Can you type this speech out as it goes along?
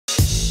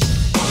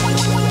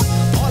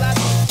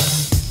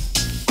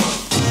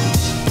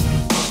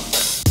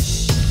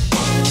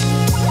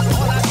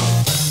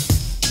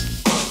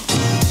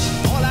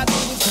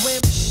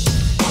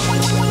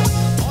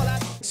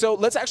So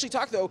let's actually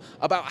talk, though,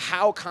 about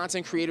how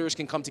content creators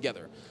can come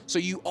together. So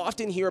you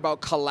often hear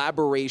about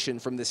collaboration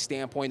from the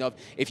standpoint of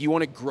if you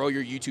want to grow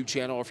your YouTube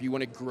channel or if you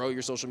want to grow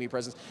your social media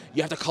presence,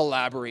 you have to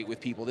collaborate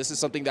with people. This is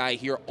something that I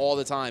hear all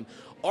the time.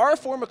 Our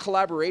form of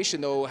collaboration,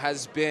 though,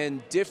 has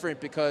been different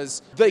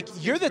because, like,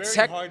 you're the tech. It's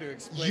very hard to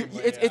explain.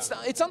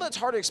 It's not that it's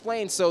hard to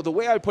explain. So the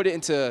way I put it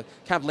into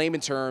kind of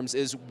layman terms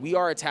is we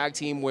are a tag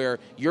team where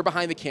you're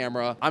behind the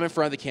camera, I'm in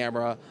front of the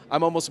camera.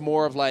 I'm almost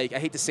more of like, I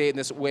hate to say it in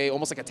this way,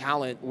 almost like a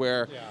talent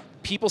where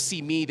people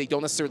see me, they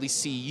don't necessarily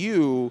see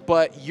you,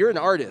 but you're an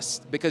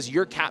artist because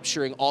you're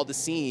capturing all the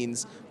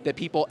scenes that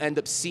people end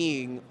up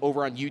seeing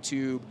over on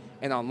YouTube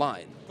and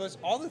online. Plus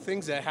all the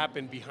things that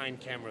happen behind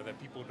camera that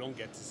people don't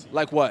get to see.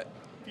 Like what?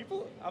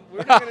 People,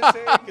 we're not going to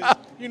say it because,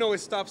 you know,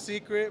 it's top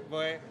secret,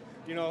 but,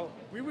 you know,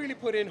 we really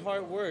put in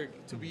hard work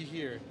to be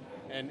here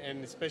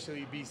and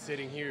especially be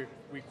sitting here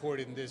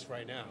recording this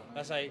right now.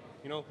 That's like,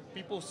 you know,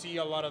 people see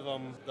a lot of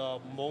the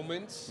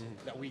moments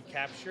that we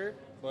capture,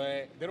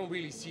 but they don't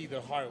really see the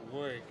hard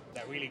work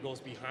that really goes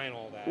behind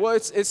all that. Well,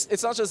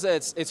 it's not just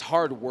that it's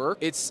hard work,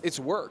 it's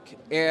work.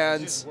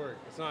 And it's just work.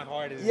 It's not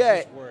hard, it's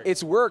yeah, just work.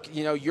 It's work.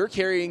 You know, you're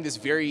carrying this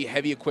very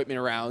heavy equipment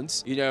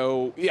around. You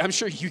know, I'm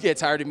sure you get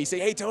tired of me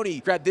saying, hey, Tony,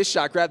 grab this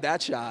shot, grab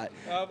that shot.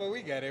 But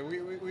we get it.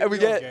 We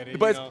get it,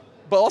 but, you know?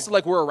 But also,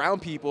 like, we're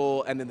around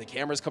people, and then the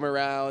cameras come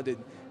around, and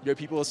you know,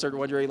 people start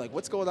wondering, like,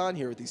 what's going on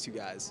here with these two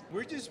guys?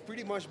 We're just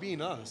pretty much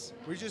being us.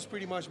 We're just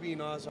pretty much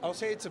being us. I'll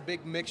say it's a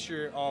big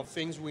mixture of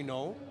things we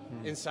know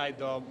inside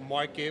the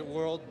market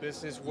world,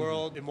 business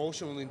world,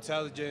 emotional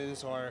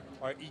intelligence, our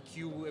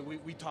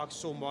EQ. We talk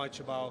so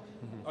much about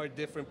our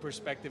different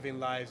perspective in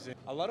lives. And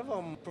a lot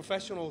of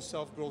professional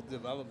self-growth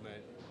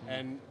development.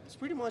 And it's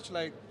pretty much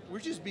like we're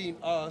just being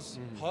us,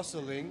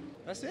 hustling.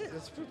 That's it.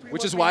 That's pretty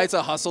Which much is why it's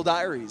a Hustle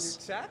Diaries.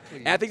 Exactly.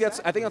 And I think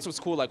that's what's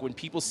cool. Like when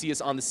people see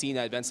us on the scene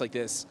at events like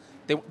this,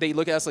 they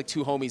look at us like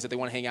two homies that they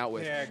want to hang out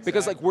with. Yeah, exactly.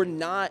 Because like we're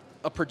not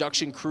a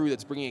production crew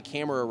that's bringing a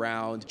camera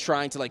around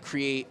trying to like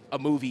create a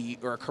movie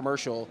or a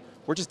commercial.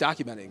 We're just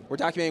documenting. We're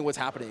documenting what's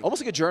happening.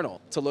 Almost like a journal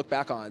to look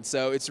back on.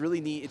 So it's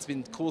really neat. It's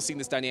been cool seeing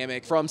this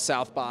dynamic from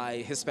South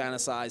by,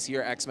 Hispanicize,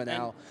 here at EXMA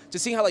now.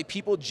 Just seeing how like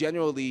people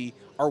generally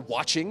are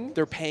watching,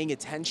 they're paying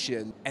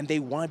attention, and they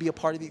want to be a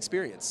part of the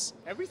experience.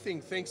 Everything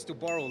thanks to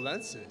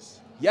BorrowLenses.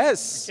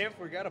 Yes. We can't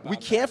forget about We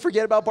can't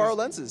forget about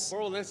BorrowLenses.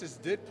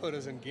 BorrowLenses did put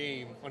us in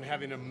game on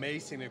having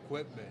amazing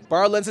equipment.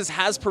 BorrowLenses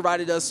has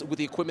provided us with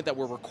the equipment that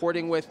we're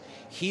recording with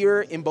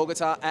here in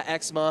Bogota at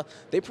EXMA.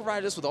 They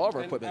provided us with all of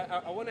our equipment.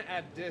 I want to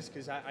add this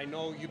because I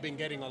know you've been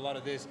getting a lot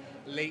of this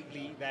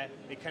lately that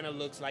it kind of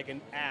looks like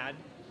an ad,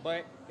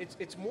 but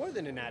it's more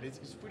than an ad.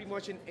 It's pretty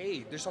much an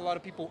aid. There's a lot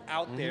of people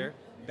out there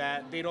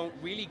that they don't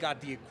really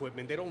got the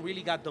equipment. They don't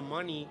really got the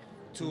money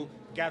to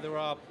gather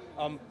up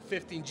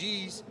 15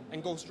 G's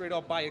and go straight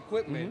up buy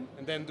equipment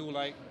and then do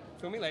like,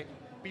 feel me, like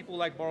people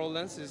like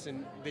BorrowLenses,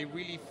 and they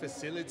really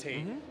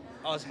facilitate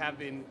us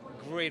having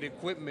great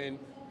equipment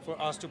for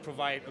us to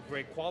provide a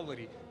great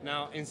quality.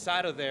 Now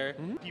inside of there,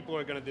 people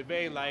are gonna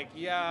debate like,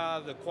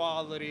 yeah, the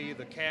quality,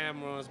 the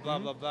cameras, blah,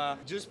 blah, blah.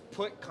 Just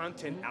put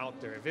content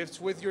out there. If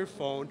it's with your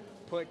phone,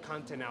 put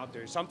content out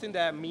there. Something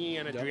that me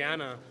and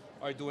Adriana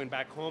are doing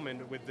back home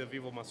and with the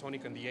Vivo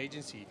Masonic and the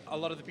agency. A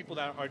lot of the people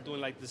that are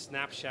doing like the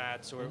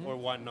Snapchats or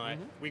whatnot,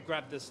 we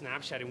grab the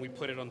Snapchat and we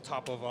put it on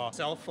top of a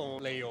cell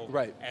phone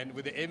layover and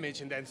with the image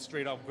and then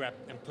straight up grab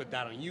and put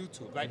that on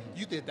YouTube. Like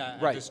you did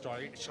that at the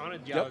start, Sean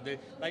and Diallo did.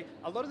 Like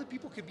a lot of the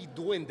people could be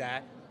doing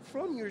that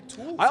from your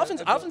tools. I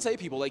often say to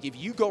people, like, if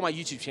you go on my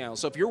YouTube channel,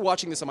 so if you're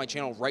watching this on my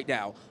channel right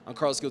now on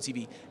Carlos Gil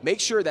TV,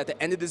 make sure that at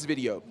the end of this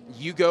video,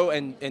 you go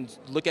and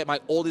look at my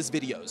oldest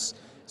videos.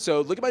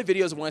 So look at my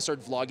videos when I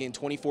started vlogging in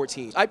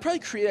 2014. I probably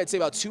created, I'd say,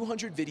 about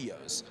 200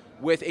 videos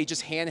with a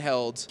just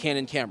handheld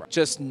Canon camera.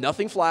 Just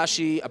nothing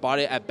flashy. I bought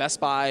it at Best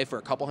Buy for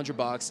a couple $100,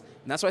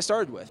 and that's what I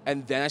started with.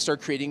 And then I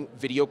started creating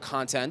video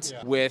content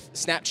with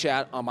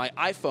Snapchat on my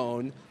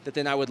iPhone that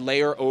then I would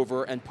layer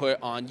over and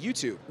put on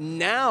YouTube.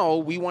 Now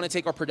we want to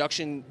take our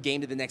production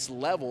game to the next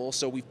level,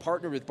 so we've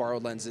partnered with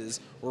BorrowLenses.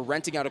 We're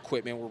renting out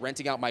equipment, we're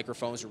renting out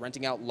microphones, we're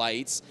renting out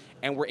lights,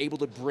 and we're able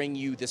to bring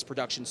you this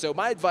production. So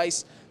my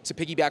advice to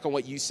piggyback on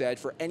what you said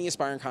for any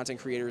aspiring content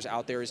creators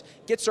out there is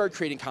get started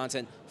creating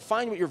content,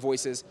 find what your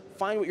voice is,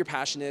 find what your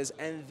passion is,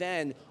 and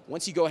then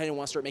once you go ahead and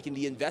want to start making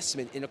the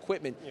investment in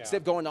equipment, instead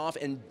of going off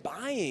and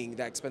buying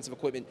that expensive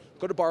equipment,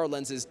 go to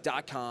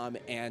BorrowLenses.com,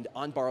 and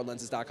on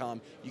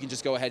BorrowLenses.com, you can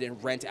just go ahead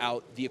and rent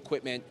out the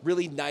equipment,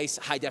 really nice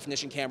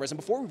high-definition cameras. And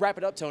before we wrap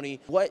it up, Tony,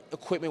 what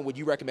equipment would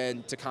you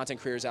recommend to content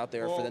creators out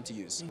there for them to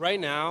use? Right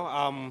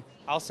now,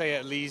 I'll say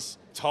at least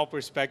tall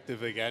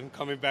perspective again,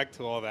 coming back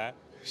to all that.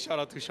 Shout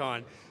out to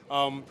Sean.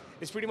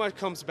 It pretty much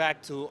comes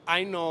back to,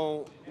 I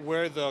know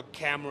where the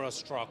camera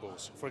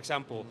struggles. For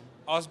example,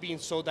 us being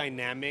so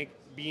dynamic,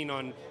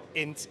 being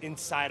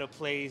inside a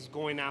place,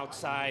 going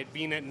outside,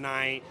 being at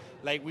night,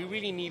 like we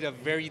really need a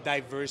very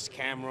diverse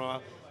camera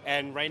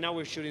And right now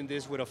we're shooting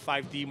this with a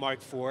 5D Mark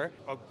IV,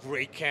 a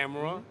great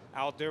camera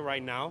out there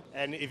right now.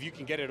 And if you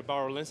can get it at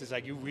BorrowLenses,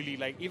 like you really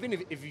like, even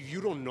if you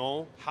don't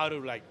know how to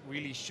like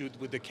really shoot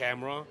with the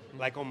camera,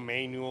 like on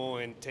manual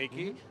and take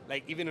it,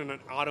 like even on an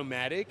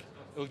automatic,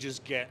 it'll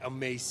just get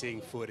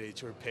amazing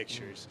footage or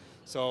pictures.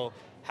 So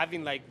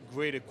having like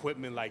great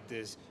equipment like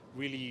this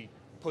really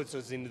puts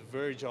us in the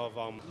verge of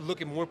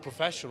looking more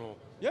professional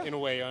in a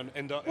way.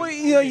 Well,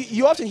 you know,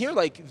 you often hear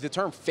like the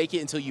term "fake it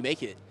until you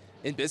make it"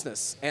 in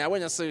business, and I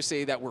wouldn't necessarily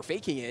say that we're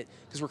faking it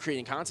because we're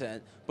creating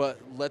content, but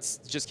let's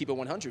just keep it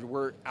 100.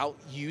 We're out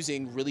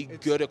using really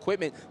good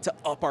equipment to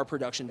up our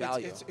production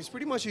value. It's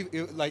pretty much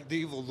like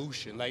the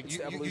evolution. Like you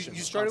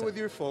started content. with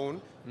your phone,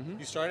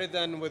 you started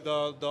then with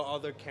the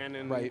other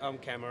Canon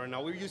camera.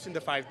 Now we're using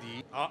the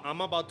 5D.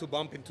 I'm about to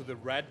bump into the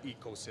red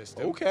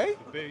ecosystem. Okay.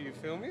 You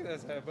feel me?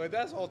 But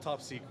that's all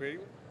top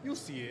secret. You'll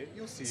see it.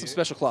 You'll see Some it.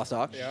 special cloth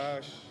talk.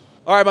 Yeah.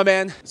 All right, my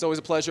man. It's always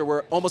a pleasure.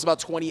 We're almost about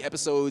 20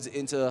 episodes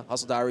into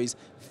Hustle Diaries.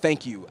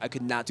 Thank you. I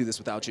could not do this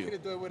without you. I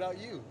couldn't do it without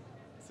you.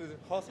 This is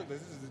hustle.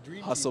 This is the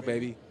dream. Hustle,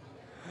 baby.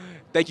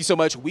 Thank you so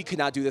much. We could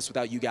not do this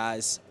without you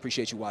guys.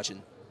 Appreciate you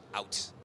watching. Out.